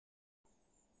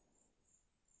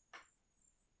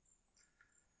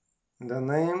In the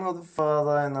name of the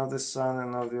Father, and of the Son,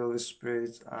 and of the Holy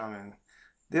Spirit. Amen.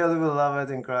 Dearly beloved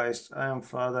in Christ, I am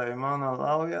Father Emmanuel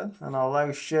Lawyer, and I would like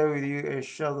to share with you a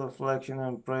short reflection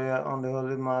and prayer on the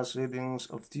Holy Mass readings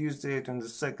of Tuesday,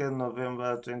 22nd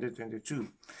November 2022.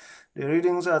 The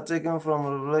readings are taken from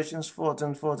Revelations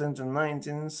 14:14 to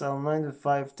 19, Psalm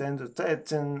 95:10 to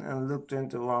 13, and Luke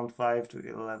 21:5 to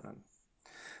 11.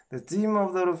 The theme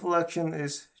of the reflection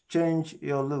is Change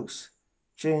Your Looks.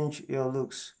 Change Your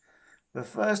Looks. The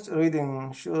first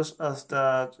reading shows us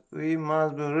that we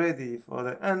must be ready for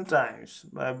the end times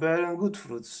by bearing good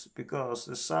fruits, because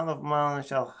the Son of Man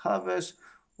shall harvest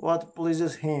what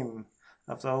pleases him,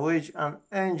 after which an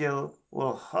angel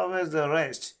will harvest the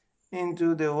rest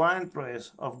into the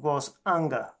winepress of God's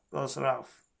anger, God's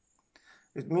wrath.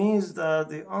 It means that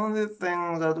the only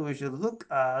things that we should look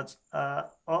at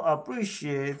or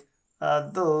appreciate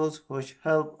are those which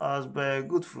help us bear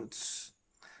good fruits.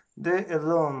 They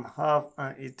alone have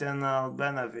an eternal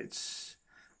benefits.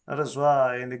 That is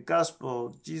why in the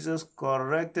Gospel, Jesus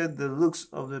corrected the looks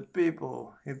of the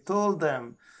people. He told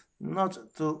them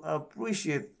not to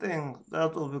appreciate things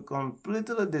that will be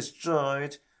completely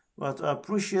destroyed, but to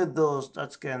appreciate those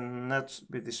that cannot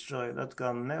be destroyed, that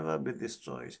can never be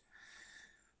destroyed.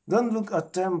 Don't look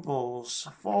at temples,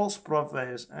 false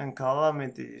prophets, and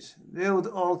calamities. They would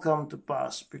all come to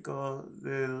pass because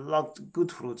they lacked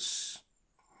good fruits.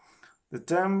 The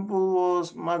temple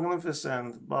was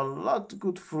magnificent, but lacked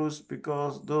good fruits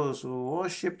because those who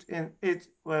worshipped in it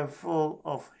were full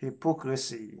of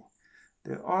hypocrisy.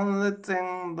 The only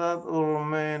thing that will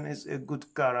remain is a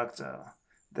good character.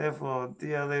 Therefore,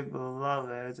 dearly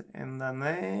beloved, in the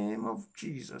name of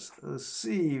Jesus,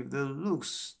 receive the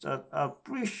looks that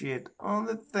appreciate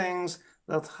only things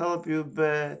that help you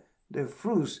bear the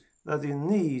fruits that you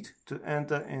need to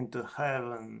enter into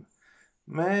heaven.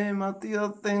 May material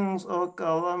things or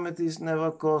calamities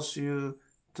never cause you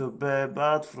to bear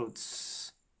bad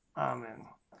fruits. Amen.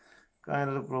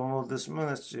 Kindly promote this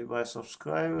ministry by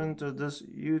subscribing to this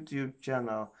YouTube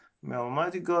channel. May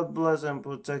Almighty God bless and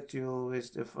protect you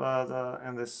always, the Father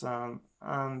and the Son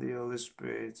and the Holy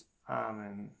Spirit.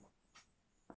 Amen.